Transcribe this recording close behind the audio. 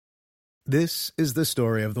This is the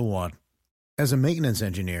story of the one. As a maintenance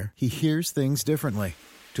engineer, he hears things differently.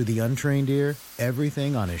 To the untrained ear,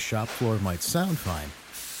 everything on his shop floor might sound fine,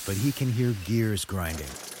 but he can hear gears grinding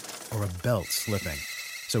or a belt slipping.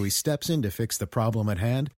 So he steps in to fix the problem at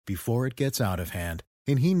hand before it gets out of hand.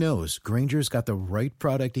 And he knows Grainger's got the right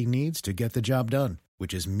product he needs to get the job done,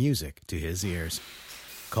 which is music to his ears.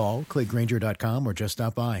 Call, click Grainger.com, or just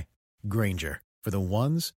stop by. Grainger, for the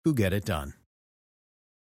ones who get it done.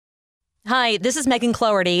 Hi, this is Megan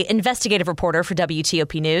Cloherty, investigative reporter for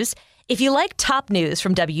WTOP News. If you like top news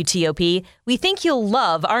from WTOP, we think you'll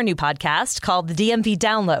love our new podcast called The DMV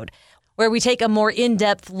Download, where we take a more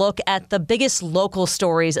in-depth look at the biggest local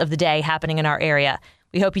stories of the day happening in our area.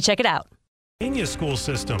 We hope you check it out. School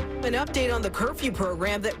system. An update on the curfew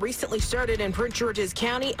program that recently started in Prince George's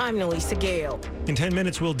County. I'm Nelisa Gale. In 10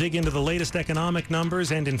 minutes, we'll dig into the latest economic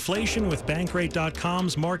numbers and inflation with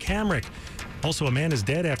Bankrate.com's Mark Hamrick. Also, a man is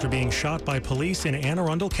dead after being shot by police in Anne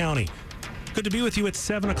Arundel County. Good to be with you at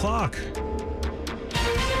 7 o'clock.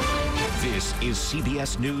 This is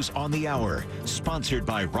CBS News on the Hour, sponsored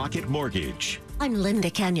by Rocket Mortgage. I'm Linda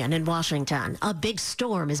Kenyon in Washington. A big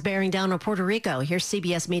storm is bearing down on Puerto Rico. Here's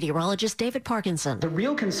CBS meteorologist David Parkinson. The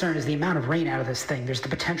real concern is the amount of rain out of this thing. There's the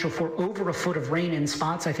potential for over a foot of rain in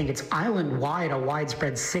spots. I think it's island-wide, a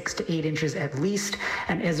widespread 6 to 8 inches at least.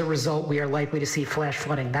 And as a result, we are likely to see flash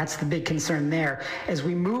flooding. That's the big concern there. As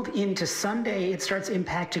we move into Sunday, it starts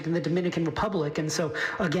impacting the Dominican Republic. And so,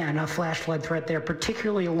 again, a flash flood threat there,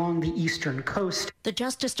 particularly along the eastern coast. The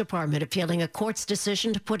Justice Department appealing a court's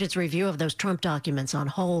decision to put its review of those Trump documents on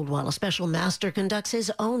hold while a special master conducts his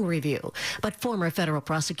own review. But former federal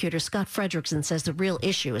prosecutor Scott Frederickson says the real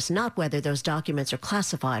issue is not whether those documents are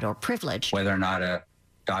classified or privileged. Whether or not a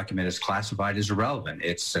document is classified is irrelevant.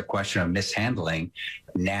 It's a question of mishandling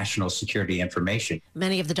national security information.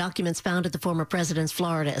 Many of the documents found at the former president's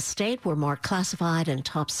Florida estate were marked classified and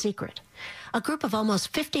top secret. A group of almost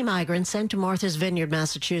 50 migrants sent to Martha's Vineyard,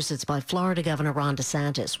 Massachusetts by Florida Governor Ron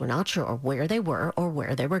DeSantis were not sure where they were or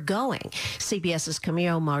where they were going. CBS's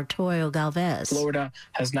Camilo Martoyo Galvez. Florida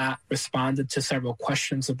has not responded to several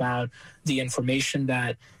questions about the information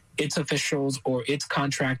that its officials or its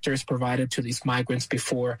contractors provided to these migrants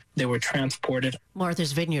before they were transported.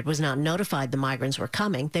 Martha's Vineyard was not notified the migrants were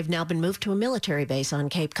coming. They've now been moved to a military base on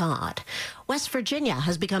Cape Cod. West Virginia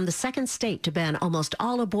has become the second state to ban almost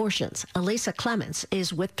all abortions. Elisa Clements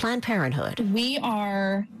is with Planned Parenthood. We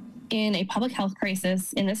are in a public health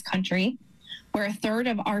crisis in this country where a third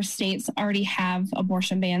of our states already have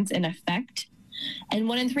abortion bans in effect. And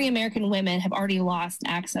 1 in 3 American women have already lost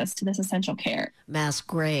access to this essential care. Mass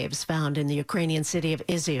graves found in the Ukrainian city of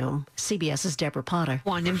Izium. CBS's Deborah Potter.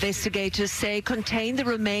 One investigators say contain the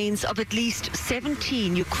remains of at least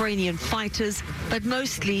 17 Ukrainian fighters, but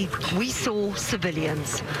mostly we saw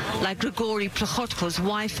civilians. Like Grigory Plachotko's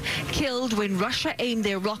wife, killed when Russia aimed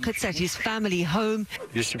their rockets at his family home.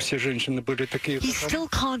 He still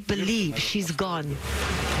can't believe she's gone.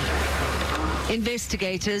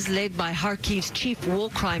 Investigators, led by Kharkiv's chief war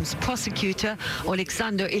crimes prosecutor,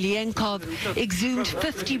 Oleksandr Ilyenkov, exhumed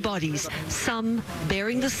 50 bodies, some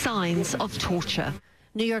bearing the signs of torture.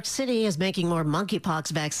 New York City is making more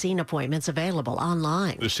monkeypox vaccine appointments available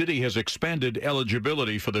online. The city has expanded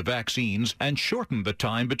eligibility for the vaccines and shortened the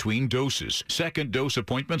time between doses. Second dose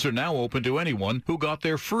appointments are now open to anyone who got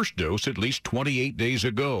their first dose at least 28 days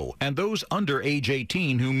ago. And those under age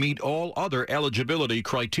 18 who meet all other eligibility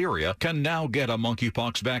criteria can now get a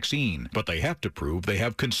monkeypox vaccine. But they have to prove they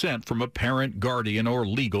have consent from a parent, guardian, or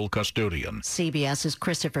legal custodian. CBS's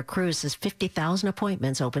Christopher Cruz says 50,000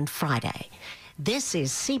 appointments opened Friday. This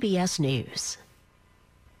is CBS News.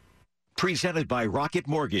 Presented by Rocket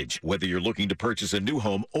Mortgage. Whether you're looking to purchase a new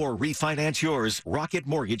home or refinance yours, Rocket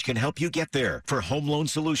Mortgage can help you get there. For home loan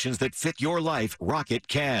solutions that fit your life, Rocket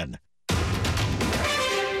can.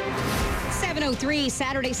 7:03,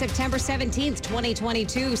 Saturday, September 17th,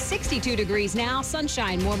 2022. 62 degrees now.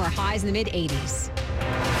 Sunshine, warmer highs in the mid-80s.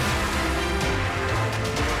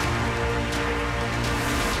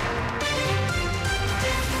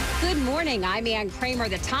 Good morning. I'm Ann Kramer.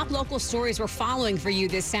 The top local stories we're following for you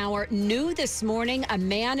this hour. New this morning, a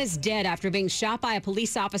man is dead after being shot by a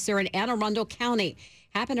police officer in Anne Arundel County.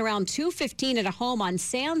 Happened around 2:15 at a home on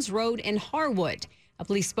Sands Road in Harwood. A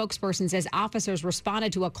police spokesperson says officers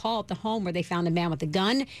responded to a call at the home where they found a man with a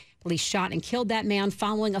gun. Police shot and killed that man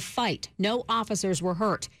following a fight. No officers were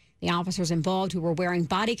hurt. The officers involved who were wearing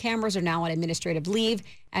body cameras are now on administrative leave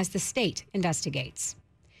as the state investigates.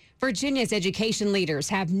 Virginia's education leaders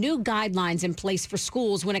have new guidelines in place for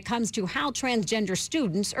schools when it comes to how transgender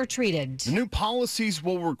students are treated. The new policies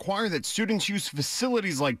will require that students use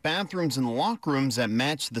facilities like bathrooms and locker rooms that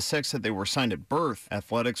match the sex that they were assigned at birth.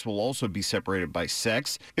 Athletics will also be separated by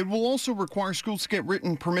sex. It will also require schools to get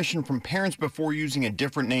written permission from parents before using a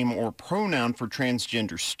different name or pronoun for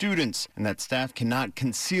transgender students, and that staff cannot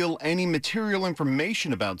conceal any material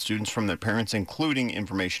information about students from their parents, including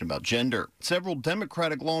information about gender. Several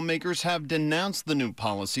Democratic lawmakers have denounced the new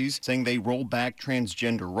policies, saying they roll back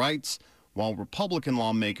transgender rights, while Republican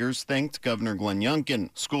lawmakers thanked Governor Glenn Youngkin.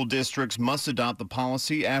 School districts must adopt the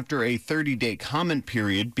policy after a 30-day comment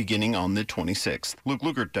period beginning on the 26th. Luke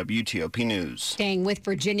Lukert, WTOP News. Staying with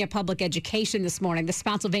Virginia Public Education this morning, the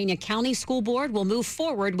Spotsylvania County School Board will move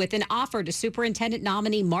forward with an offer to superintendent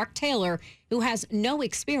nominee Mark Taylor, who has no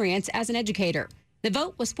experience as an educator. The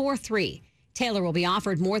vote was 4-3. Taylor will be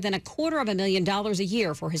offered more than $250,000 a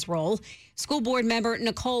year for his role. School board member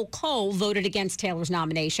Nicole Cole voted against Taylor's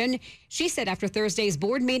nomination. She said after Thursday's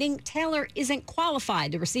board meeting, Taylor isn't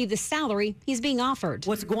qualified to receive the salary he's being offered.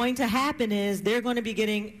 What's going to happen is they're going to be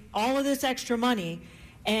getting all of this extra money,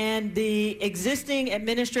 and the existing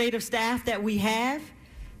administrative staff that we have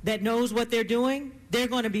that knows what they're doing, they're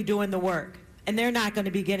going to be doing the work, and they're not going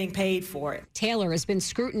to be getting paid for it. Taylor has been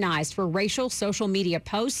scrutinized for racial social media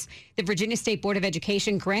posts. The Virginia State Board of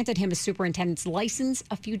Education granted him a superintendent's license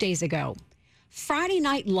a few days ago. Friday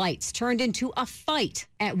night lights turned into a fight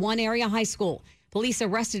at one area high school. Police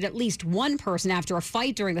arrested at least one person after a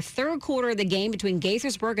fight during the third quarter of the game between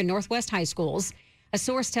Gaithersburg and Northwest High Schools. A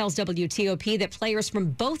source tells WTOP that players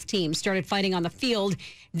from both teams started fighting on the field.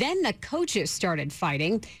 Then the coaches started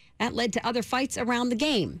fighting. That led to other fights around the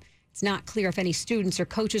game. It's not clear if any students or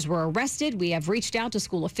coaches were arrested. We have reached out to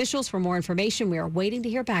school officials for more information. We are waiting to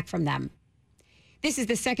hear back from them. This is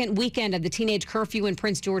the second weekend of the teenage curfew in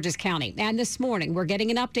Prince George's County. And this morning, we're getting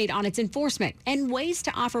an update on its enforcement and ways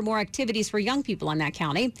to offer more activities for young people in that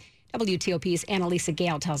county. WTOP's Annalisa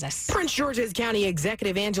Gale tells us. Prince George's County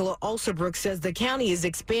Executive Angela Alsobrooks says the county is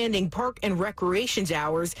expanding park and recreations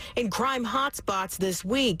hours in crime hotspots this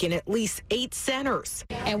week in at least 8 centers.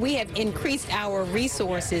 And we have increased our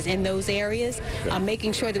resources in those areas,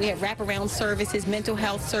 making sure that we have wraparound services, mental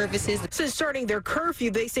health services. Since starting their curfew,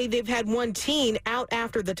 they say they've had one teen out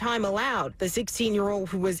after the time allowed. The 16-year-old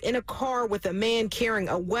who was in a car with a man carrying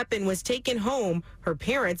a weapon was taken home. Her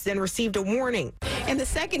parents then received a warning. And the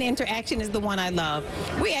second interaction is the one I love.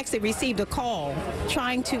 We actually received a call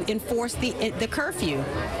trying to enforce the curfew.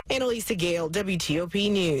 Annalisa Gale,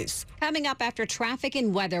 WTOP News. Coming up after traffic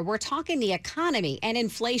and weather, we're talking the economy and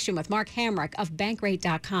inflation with Mark Hamrick of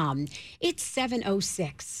Bankrate.com. It's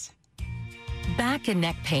 7:06. Back and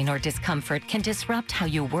neck pain or discomfort can disrupt how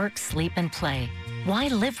you work, sleep, and play. Why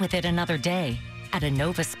live with it another day? At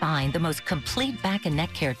Inova Spine, the most complete back and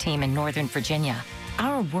neck care team in Northern Virginia,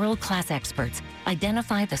 our world-class experts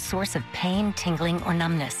identify the source of pain, tingling, or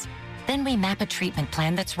numbness. Then we map a treatment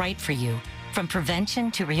plan that's right for you, from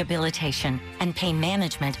prevention to rehabilitation and pain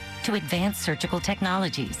management to advanced surgical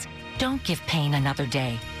technologies. Don't give pain another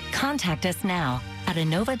day. Contact us now at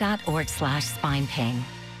inova.org/spinepain.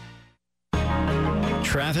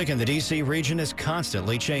 Traffic in the D.C. region is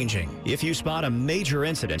constantly changing. If you spot a major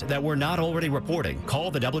incident that we're not already reporting,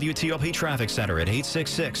 call the WTOP Traffic Center at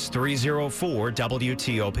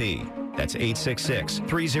 866-304-WTOP. That's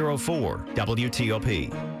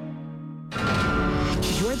 866-304-WTOP.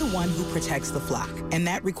 You're the one who protects the flock, and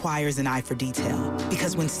that requires an eye for detail.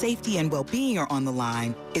 Because when safety and well-being are on the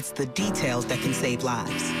line, it's the details that can save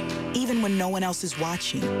lives. Even when no one else is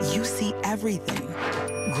watching, you see everything.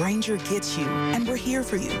 Grainger gets you, and we're here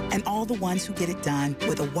for you, and all the ones who get it done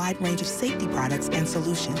with a wide range of safety products and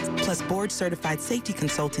solutions, plus board-certified safety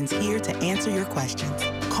consultants here to answer your questions.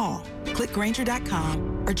 Call, click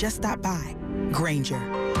Grainger.com, or just stop by. Grainger,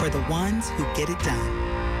 for the ones who get it done.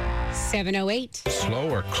 7:08. Slow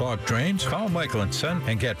or clogged drains? Call Michael & Son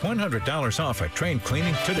and get $100 off a drain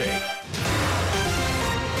cleaning today.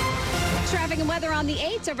 Traffic and weather on the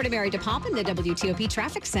 8s. Over to Mary DePomp in the WTOP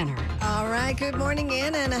Traffic Center. All right. Good morning,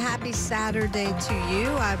 Anna, and a happy Saturday to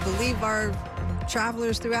you. I believe our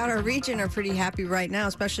travelers throughout our region are pretty happy right now,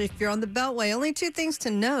 especially if you're on the Beltway. Only 2 things to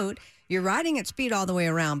note. You're riding at speed all the way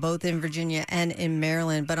around, both in Virginia and in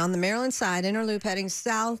Maryland. But on the Maryland side, inner loop heading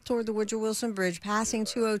south toward the Woodrow Wilson Bridge, passing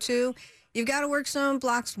 202. You've got to work some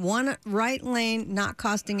blocks, one right lane, not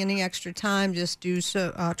costing any extra time. Just do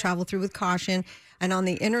so, travel through with caution. And on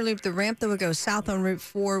the inner loop, the ramp that would go south on Route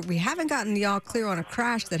 4, we haven't gotten the all clear on a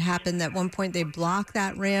crash that happened. At one point, they blocked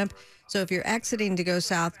that ramp. So if you're exiting to go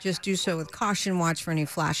south, just do so with caution. Watch for any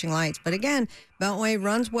flashing lights. But again, Beltway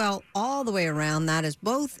runs well all the way around. That is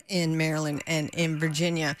both in Maryland and in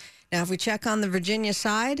Virginia. Now, if we check on the Virginia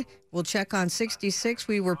side, we'll check on 66.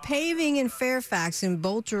 We were paving in Fairfax in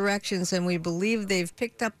both directions, and we believe they've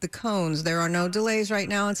picked up the cones. There are no delays right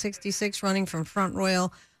now on 66 running from Front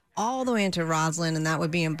Royal all the way into Roslyn, and that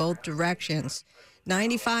would be in both directions.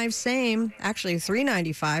 95, same, actually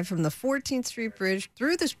 395 from the 14th Street Bridge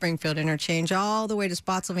through the Springfield interchange all the way to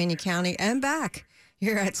Spotsylvania County and back.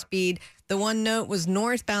 You're at speed. The one note was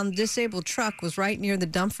northbound disabled truck was right near the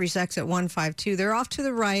Dumfries exit 152. They're off to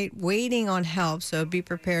the right, waiting on help, so be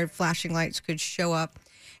prepared. Flashing lights could show up.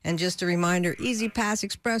 And just a reminder, Easy Pass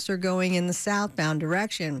Express are going in the southbound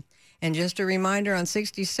direction. And just a reminder on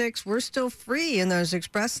 66, we're still free in those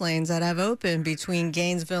express lanes that have opened between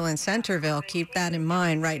Gainesville and Centerville. Keep that in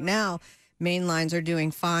mind. Right now, main lines are doing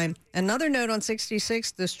fine. Another note on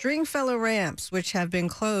 66, the Stringfellow ramps, which have been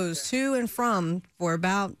closed to and from for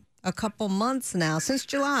about a couple months now, since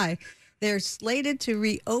July, they're slated to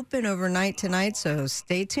reopen overnight tonight, so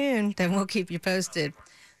stay tuned, and we'll keep you posted.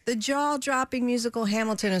 The jaw-dropping musical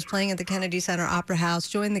Hamilton is playing at the Kennedy Center Opera House.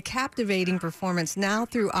 Join the captivating performance now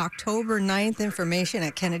through October 9th. Information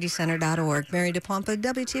at kennedycenter.org. Mary DePompa,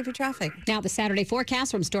 WTOP Traffic. Now the Saturday forecast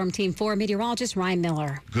from Storm Team 4 meteorologist Ryan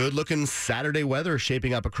Miller. Good-looking Saturday weather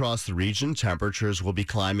shaping up across the region. Temperatures will be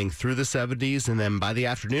climbing through the 70s, and then by the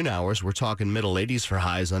afternoon hours, we're talking middle 80s for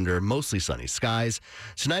highs under mostly sunny skies.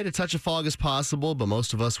 Tonight, a touch of fog is possible, but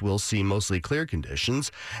most of us will see mostly clear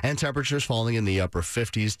conditions, and temperatures falling in the upper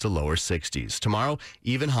 50s to lower 60s. Tomorrow,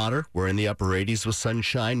 even hotter. We're in the upper 80s with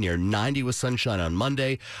sunshine, near 90 with sunshine on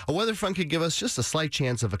Monday. A weather front could give us just a slight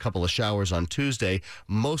chance of a couple of showers on Tuesday.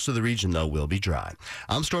 Most of the region, though, will be dry.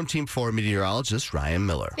 I'm Storm Team 4 meteorologist Ryan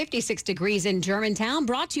Miller. 56 degrees in Germantown,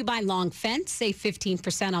 brought to you by Long Fence. Save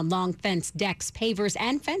 15% on Long Fence decks, pavers,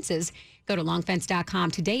 and fences. Go to longfence.com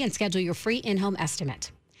today and schedule your free in-home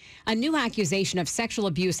estimate. A new accusation of sexual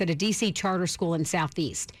abuse at a D.C. charter school in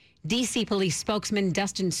Southeast. D.C. police spokesman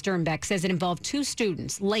Dustin Sternbeck says it involved 2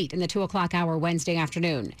 students late in the 2 o'clock hour Wednesday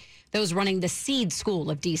afternoon. Those running the Seed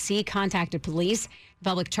School of D.C. contacted police. The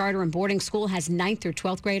public charter and boarding school has 9th through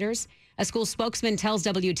 12th graders. A school spokesman tells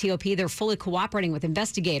WTOP they're fully cooperating with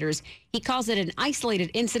investigators. He calls it an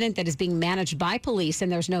isolated incident that is being managed by police,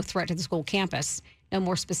 and there's no threat to the school campus. No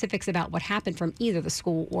more specifics about what happened from either the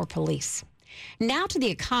school or police. Now to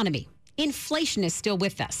the economy. Inflation is still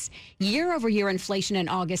with us. Year-over-year inflation in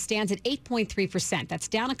August stands at 8.3%. That's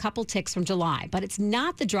down a couple ticks from July, but it's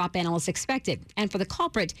not the drop analysts expected. And for the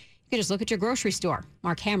culprit, you can just look at your grocery store.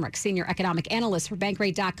 Mark Hamrick, senior economic analyst for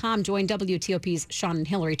Bankrate.com, joined WTOP's Sean and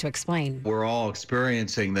Hillary to explain. We're all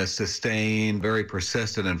experiencing this sustained, very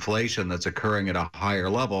persistent inflation that's occurring at a higher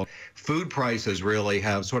level. Food prices really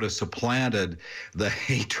have sort of supplanted the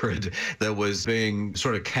hatred that was being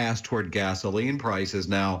sort of cast toward gasoline prices.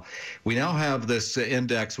 Now, we now have this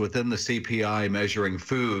index within the CPI measuring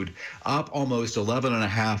food up almost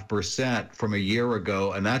 11.5% from a year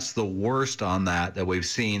ago, and that's the worst on that we've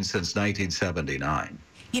seen since 1979.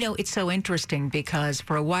 You know, it's so interesting because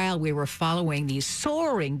for a while we were following these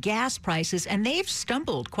soaring gas prices, and they've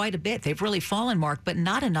stumbled quite a bit. They've really fallen, Mark, but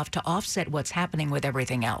not enough to offset what's happening with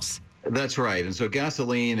everything else. That's right. And so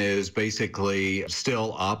gasoline is basically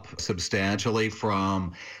still up substantially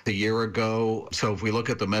from a year ago. So if we look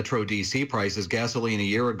at the Metro DC prices, gasoline a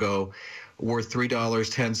year ago were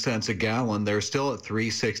 $3.10 a gallon. They're still at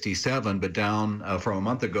 $3.67, but down from a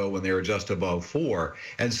month ago when they were just above $4.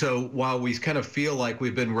 And so while we kind of feel like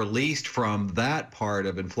we've been released from that part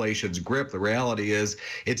of inflation's grip, the reality is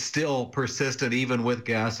it's still persistent even with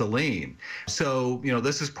gasoline. So, you know,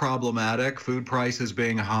 this is problematic. Food prices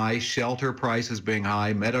being high, shelter prices being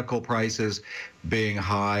high, medical prices being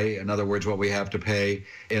high, in other words, what we have to pay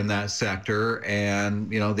in that sector.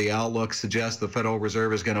 And, you know, the outlook suggests the Federal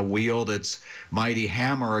Reserve is going to wield its mighty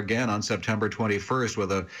hammer again on September 21st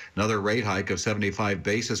with another rate hike of 75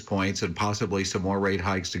 basis points and possibly some more rate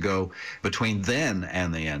hikes to go between then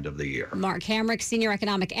and the end of the year. Mark Hamrick, senior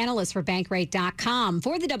economic analyst for Bankrate.com.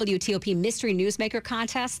 For the WTOP Mystery Newsmaker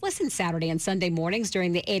contest, listen Saturday and Sunday mornings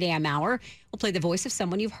during the 8 a.m. hour. We'll play the voice of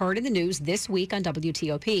someone you've heard in the news this week on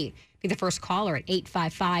WTOP. Be the first caller at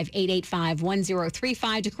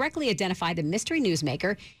 855-885-1035 to correctly identify the mystery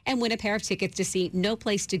newsmaker and win a pair of tickets to see No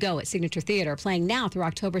Place to Go at Signature Theater, playing now through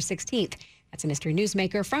October 16th. That's a mystery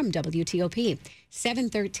newsmaker from WTOP.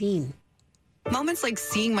 7:13. Moments like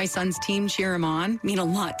seeing my son's team cheer him on mean a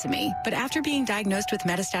lot to me. But after being diagnosed with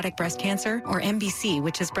metastatic breast cancer, or MBC,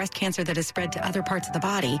 which is breast cancer that has spread to other parts of the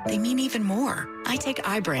body, they mean even more. I take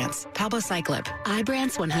Ibrance, palbociclib.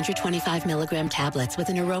 Ibrance 125 milligram tablets with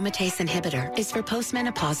an aromatase inhibitor is for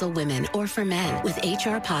postmenopausal women or for men with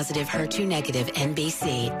HR-positive, HER2-negative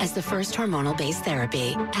MBC as the first hormonal-based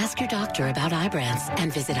therapy. Ask your doctor about Ibrance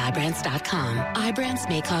and visit Ibrance.com. Ibrance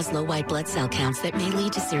may cause low white blood cell counts that may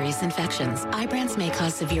lead to serious infections. Ibrance may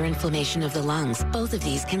cause severe inflammation of the lungs. Both of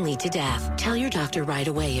these can lead to death. Tell your doctor right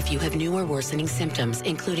away if you have new or worsening symptoms,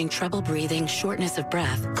 including trouble breathing, shortness of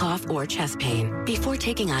breath, cough, or chest pain. Before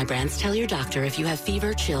taking Ibrance, tell your doctor if you have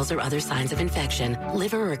fever, chills, or other signs of infection,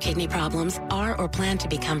 liver or kidney problems, are or plan to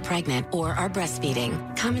become pregnant, or are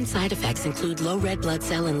breastfeeding. Common side effects include low red blood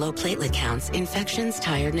cell and low platelet counts, infections,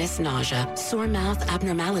 tiredness, nausea, sore mouth,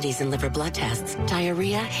 abnormalities in liver blood tests,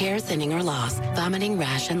 diarrhea, hair thinning or loss, vomiting,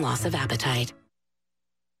 rash, and loss of appetite.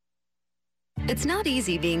 It's not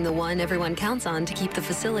easy being the one everyone counts on to keep the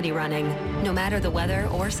facility running, no matter the weather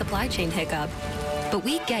or supply chain hiccup. But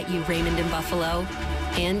we get you, Raymond in Buffalo,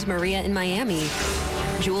 and Maria in Miami,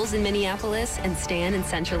 Jules in Minneapolis, and Stan in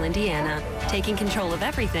Central Indiana, taking control of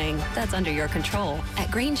everything that's under your control.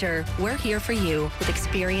 At Grainger, we're here for you with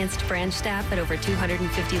experienced branch staff at over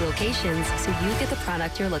 250 locations, so you get the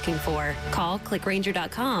product you're looking for. Call, click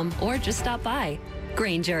Grainger.com, or just stop by.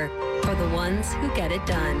 Grainger, for the ones who get it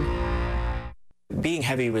done. Being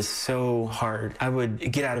heavy was so hard. I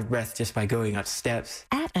would get out of breath just by going up steps.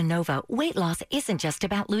 At Inova, weight loss isn't just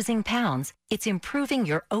about losing pounds. It's improving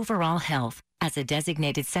your overall health. As a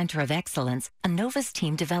designated center of excellence, Inova's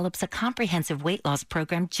team develops a comprehensive weight loss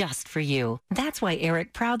program just for you. That's why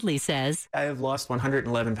Eric proudly says, I have lost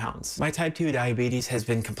 111 pounds. My type 2 diabetes has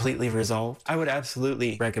been completely resolved. I would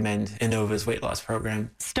absolutely recommend Inova's weight loss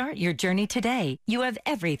program. Start your journey today. You have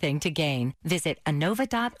everything to gain. Visit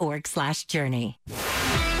Inova.org/journey.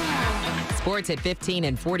 Sports at 15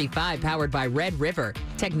 and 45, powered by Red River.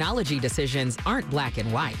 Technology decisions aren't black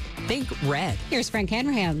and white. Think red. Here's Frank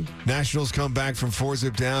Hanrahan. Nationals come back from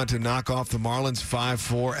 4-zip down to knock off the Marlins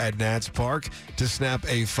 5-4 at Nats Park to snap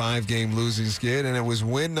a 5-game losing skid, and it was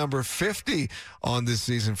win number 50 on this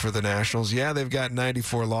season for the Nationals. Yeah, they've got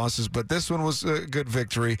 94 losses, but this one was a good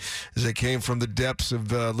victory as they came from the depths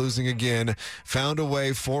of losing again. Found a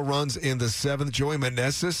way, 4 runs in the 7th. Joey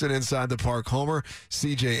Meneses, an inside the park homer.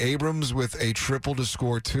 C.J. Abrams with a triple to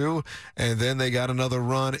score 2, and then they got another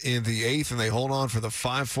run in the 8th, and they hold on for the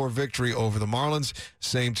 5-4 victory over the Marlins.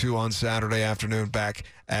 Same 2 on Saturday afternoon back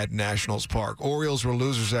at Nationals Park. Orioles were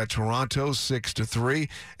losers at Toronto 6-3.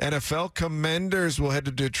 NFL Commanders will head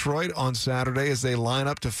to Detroit on Saturday as they line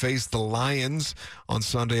up to face the Lions on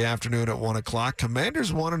Sunday afternoon at 1 o'clock.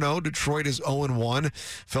 Commanders 1-0. Detroit is 0-1.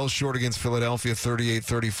 Fell short against Philadelphia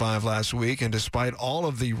 38-35 last week. And despite all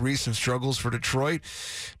of the recent struggles for Detroit,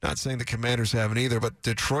 not saying the Commanders haven't either, but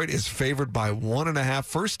Detroit is favored by 1.5.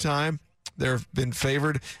 First time they've been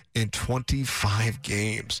favored in 25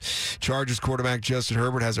 games. Chargers quarterback Justin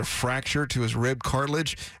Herbert has a fracture to his rib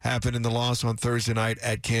cartilage. Happened in the loss on Thursday night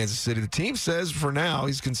at Kansas City. The team says for now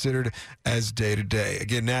he's considered as day-to-day.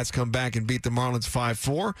 Again, Nats come back and beat the Marlins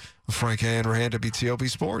 5-4. Frank Hanrahan, WTOP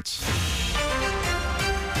Sports.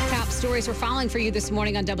 Top stories we're following for you this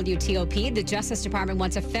morning on WTOP. The Justice Department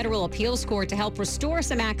wants a federal appeals court to help restore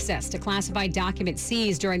some access to classified documents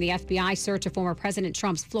seized during the FBI search of former President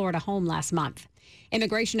Trump's Florida home last month.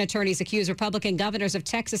 Immigration attorneys accuse Republican governors of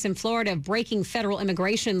Texas and Florida of breaking federal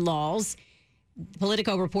immigration laws.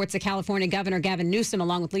 Politico reports that California Governor Gavin Newsom,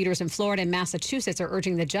 along with leaders in Florida and Massachusetts, are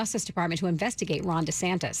urging the Justice Department to investigate Ron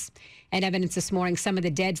DeSantis. And evidence this morning, some of the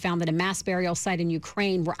dead found at a mass burial site in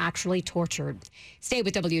Ukraine were actually tortured. Stay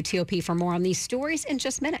with WTOP for more on these stories in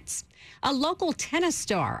just minutes. A local tennis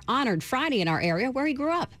star honored Friday in our area where he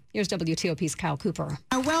grew up. Here's WTOP's Kyle Cooper.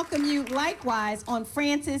 I welcome you likewise on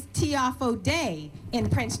Francis Tiafo Day in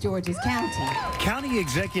Prince George's County. County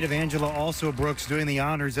Executive Angela Also Brooks doing the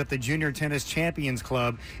honors at the Junior Tennis Champions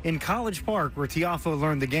Club in College Park, where Tiafo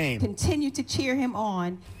learned the game. Continue to cheer him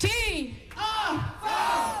on.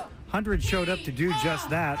 Tiafo! Hundreds showed up to do just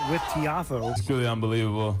that with Tiafo. It's truly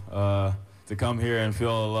unbelievable. To come here and feel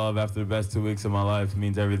all the love after the best 2 weeks of my life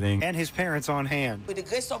means everything. And his parents on hand. With the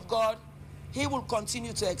grace of God, he will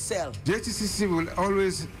continue to excel. JTCC will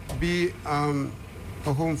always be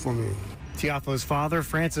a home for me. Tiafo's father,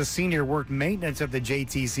 Francis Sr., worked maintenance at the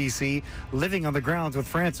JTCC, living on the grounds with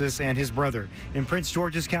Francis and his brother. In Prince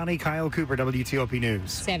George's County, Kyle Cooper, WTOP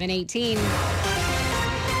News. 7:18.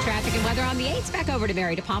 traffic and weather on the 8s. Back over to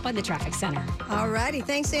Mary DePompa in the traffic center. All righty.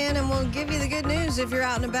 Thanks, Ann. And we'll give you the good news. If you're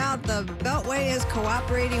out and about, the Beltway is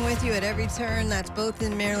cooperating with you at every turn. That's both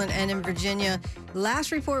in Maryland and in Virginia.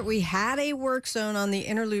 Last report, we had a work zone on the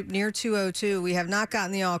inner loop near 202. We have not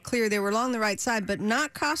gotten the all clear. They were along the right side, but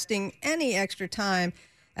not costing any extra time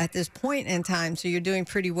at this point in time, so you're doing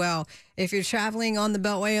pretty well. If you're traveling on the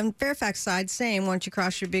Beltway on Fairfax side, same. Once you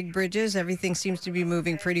cross your big bridges, everything seems to be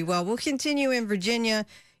moving pretty well. We'll continue in Virginia.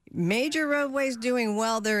 Major roadways doing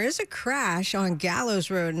well. There is a crash on Gallows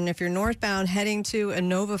Road, and if you're northbound heading to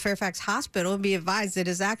Inova Fairfax Hospital, be advised it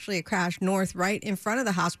is actually a crash north right in front of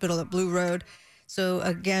the hospital at Blue Road. So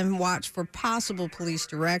again, watch for possible police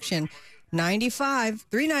direction.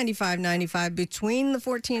 395 between the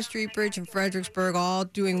 14th Street Bridge and Fredericksburg, all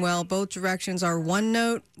doing well. Both directions are one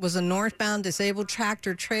note, was a northbound disabled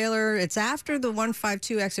tractor trailer. It's after the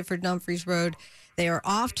 152 exit for Dumfries Road. They are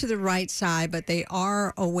off to the right side, but they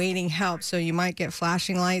are awaiting help, so you might get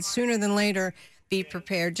flashing lights sooner than later. Be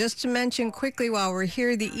prepared. Just to mention quickly while we're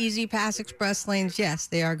here, the Easy Pass Express lanes, yes,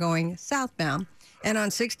 they are going southbound. And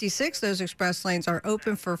on 66, those express lanes are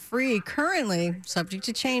open for free currently, subject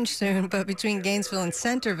to change soon, but between Gainesville and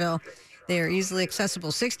Centerville, they are easily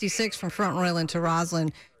accessible. 66 from Front Royal to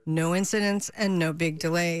Roslyn, no incidents and no big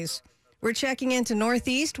delays. We're checking into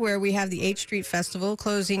Northeast, where we have the H Street Festival,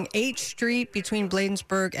 closing H Street between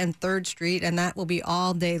Bladensburg and 3rd Street, and that will be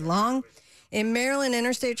all day long. In Maryland,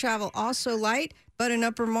 interstate travel also light. But in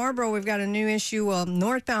Upper Marlboro, we've got a new issue.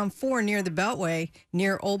 Northbound 4 near the Beltway,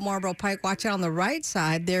 near Old Marlboro Pike. Watch out on the right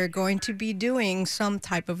side. They're going to be doing some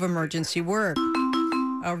type of emergency work.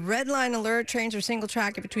 A red line alert. Trains are single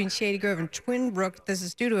tracking between Shady Grove and Twin Brook. This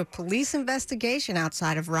is due to a police investigation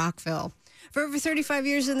outside of Rockville. For over 35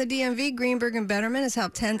 years in the DMV, Greenberg and Betterman has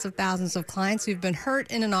helped tens of thousands of clients who've been hurt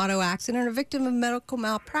in an auto accident or victim of medical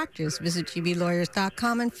malpractice. Visit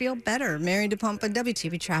gblawyers.com and feel better. Mary DePompa,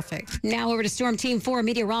 WTB Traffic. Now over to Storm Team 4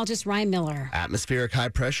 meteorologist Ryan Miller. Atmospheric high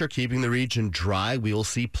pressure keeping the region dry. We will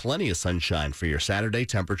see plenty of sunshine for your Saturday.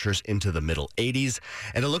 Temperatures into the middle 80s.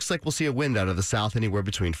 And it looks like we'll see a wind out of the south anywhere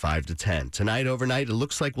between 5 to 10. Tonight, overnight, it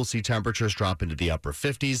looks like we'll see temperatures drop into the upper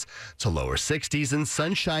 50s to lower 60s and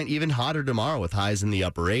sunshine even hotter tomorrow with highs in the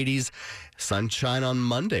upper 80s. Sunshine on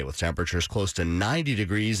Monday with temperatures close to 90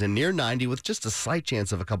 degrees and near 90 with just a slight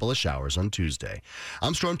chance of a couple of showers on Tuesday.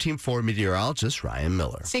 I'm Storm Team 4 meteorologist Ryan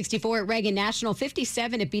Miller. 64 at Reagan National,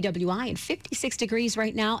 57 at BWI, and 56 degrees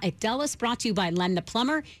right now at Dulles. Brought to you by Len the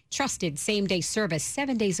Plumber. Trusted same-day service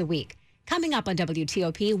 7 days a week. Coming up on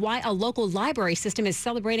WTOP, why a local library system is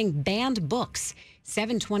celebrating banned books.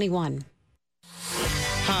 721.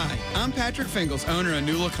 Hi, I'm Patrick Fingles, owner of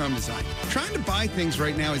New Look Home Design. Trying to buy things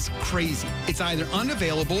right now is crazy. It's either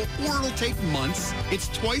unavailable or it'll take months. It's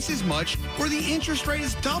twice as much or the interest rate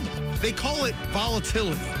is double. They call it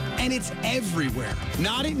volatility, and it's everywhere.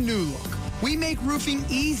 Not at New Look. We make roofing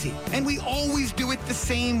easy, and we always do it the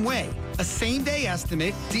same way. A same-day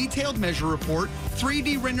estimate, detailed measure report,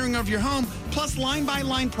 3D rendering of your home, plus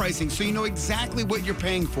line-by-line pricing so you know exactly what you're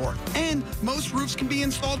paying for. And most roofs can be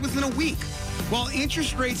installed within a week. While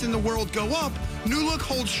interest rates in the world go up, New Look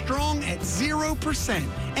holds strong at 0%.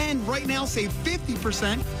 And right now, save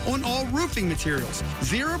 50% on all roofing materials.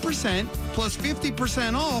 0% plus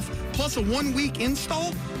 50% off, plus a 1-week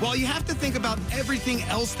install. While you have to think about everything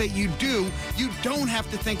else that you do, you don't have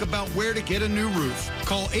to think about where to get a new roof.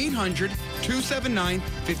 Call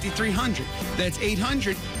 800-279-5300. That's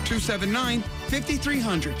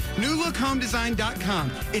 800-279-5300.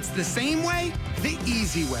 NewLookHomeDesign.com. It's the same way, the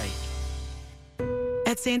easy way.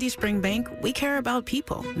 At Sandy Spring Bank, we care about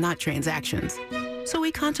people, not transactions. So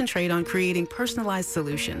we concentrate on creating personalized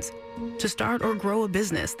solutions to start or grow a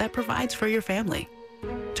business that provides for your family,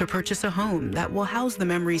 to purchase a home that will house the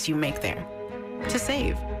memories you make there, to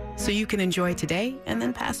save so you can enjoy today and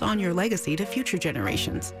then pass on your legacy to future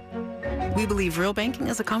generations. We believe real banking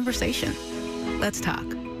is a conversation. Let's talk.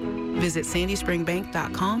 Visit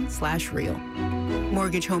sandyspringbank.com/real.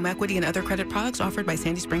 Mortgage, home equity, and other credit products offered by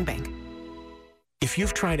Sandy Spring Bank. If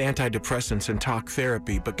you've tried antidepressants and talk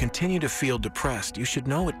therapy but continue to feel depressed, you should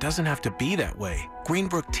know it doesn't have to be that way.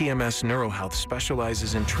 Greenbrook TMS NeuroHealth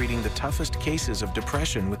specializes in treating the toughest cases of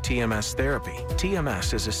depression with TMS therapy.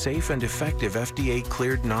 TMS is a safe and effective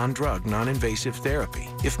FDA-cleared non-drug, non-invasive therapy.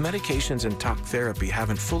 If medications and talk therapy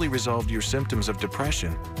haven't fully resolved your symptoms of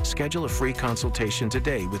depression, schedule a free consultation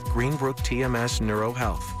today with Greenbrook TMS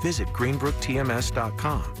NeuroHealth. Visit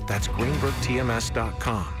greenbrooktms.com. That's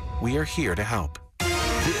greenbrooktms.com. We are here to help.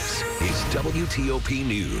 This is WTOP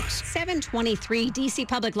News. 723 D.C.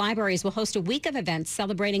 Public Libraries will host a week of events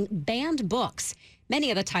celebrating banned books. Many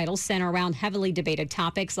of the titles center around heavily debated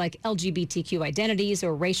topics like LGBTQ identities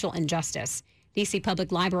or racial injustice. D.C.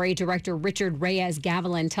 Public Library Director Richard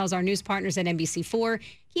Reyes-Gavilan tells our news partners at NBC4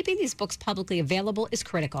 keeping these books publicly available is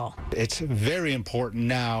critical. It's very important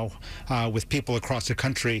now with people across the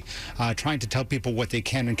country trying to tell people what they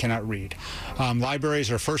can and cannot read. Libraries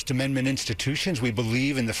are First Amendment institutions. We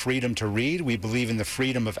believe in the freedom to read. We believe in the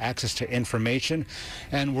freedom of access to information.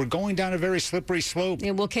 And we're going down a very slippery slope.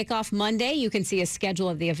 It will kick off Monday. You can see a schedule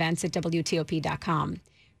of the events at WTOP.com.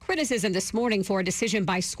 Criticism this morning for a decision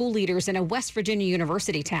by school leaders in a West Virginia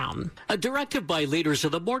university town. A directive by leaders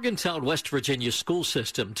of the Morgantown, West Virginia school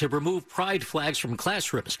system to remove pride flags from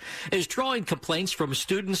classrooms is drawing complaints from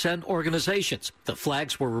students and organizations. The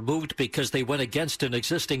flags were removed because they went against an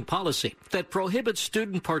existing policy that prohibits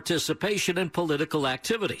student participation in political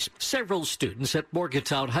activities. Several students at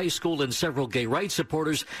Morgantown High School and several gay rights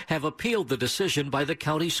supporters have appealed the decision by the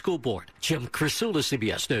county school board. Jim Crisula,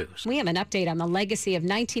 CBS News. We have an update on the legacy of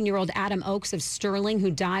 19-year-old Adam Oakes of Sterling, who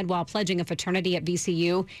died while pledging a fraternity at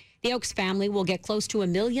VCU. The Oakes family will get close to $1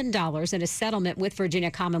 million in a settlement with Virginia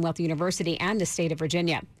Commonwealth University and the state of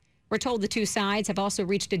Virginia. We're told the two sides have also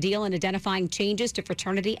reached a deal in identifying changes to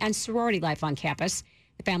fraternity and sorority life on campus.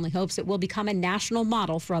 The family hopes it will become a national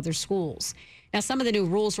model for other schools. Now, some of the new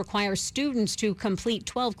rules require students to complete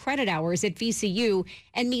 12 credit hours at VCU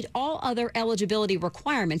and meet all other eligibility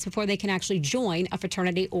requirements before they can actually join a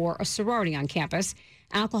fraternity or a sorority on campus.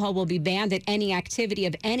 Alcohol will be banned at any activity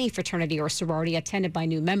of any fraternity or sorority attended by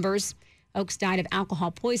new members. Oakes died of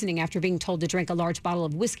alcohol poisoning after being told to drink a large bottle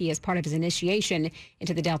of whiskey as part of his initiation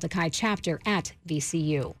into the Delta Chi chapter at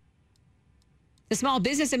VCU. The Small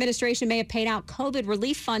Business Administration may have paid out COVID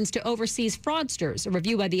relief funds to overseas fraudsters. A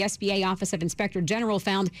review by the SBA Office of Inspector General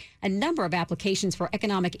found a number of applications for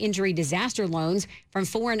economic injury disaster loans from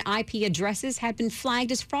foreign IP addresses had been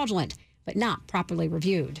flagged as fraudulent, but not properly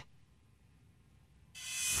reviewed.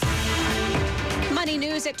 Money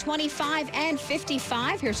news at 25 and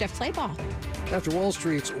 55. Here's Jeff Claybaugh. After Wall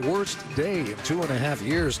Street's worst day in 2.5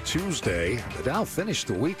 years Tuesday, the Dow finished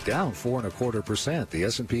the week down 4.25%. The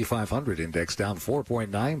S&P 500 index down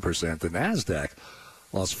 4.9%. The Nasdaq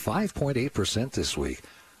lost 5.8% this week.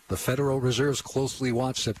 The Federal Reserve's closely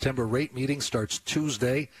watched September rate meeting starts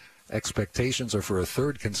Tuesday. Expectations are for a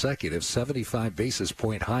third consecutive 75 basis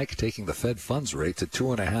point hike, taking the Fed funds rate to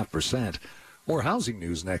 2.5%. More housing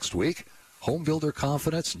news next week. Home builder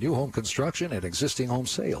confidence, new home construction, and existing home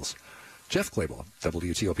sales. Jeff Claybaugh,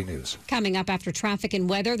 WTOP News. Coming up after traffic and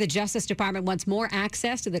weather, the Justice Department wants more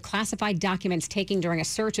access to the classified documents taken during a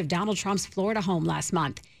search of Donald Trump's Florida home last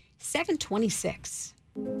month. 726.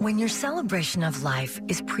 When your celebration of life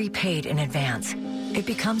is prepaid in advance, it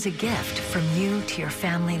becomes a gift from you to your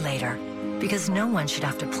family later, because no one should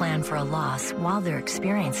have to plan for a loss while they're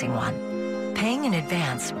experiencing one. Paying in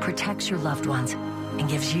advance protects your loved ones and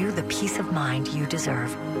gives you the peace of mind you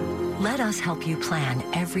deserve. Let us help you plan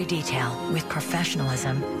every detail with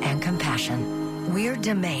professionalism and compassion. We're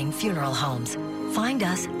Domain Funeral Homes. Find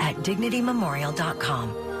us at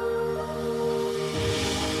dignitymemorial.com.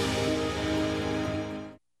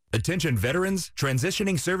 Attention veterans,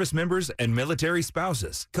 transitioning service members, and military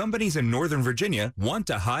spouses. Companies in Northern Virginia want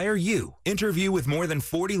to hire you. Interview with more than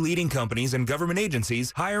 40 leading companies and government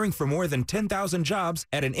agencies hiring for more than 10,000 jobs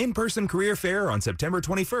at an in-person career fair on September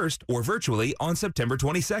 21st or virtually on September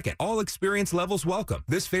 22nd. All experience levels welcome.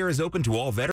 This fair is open to all veterans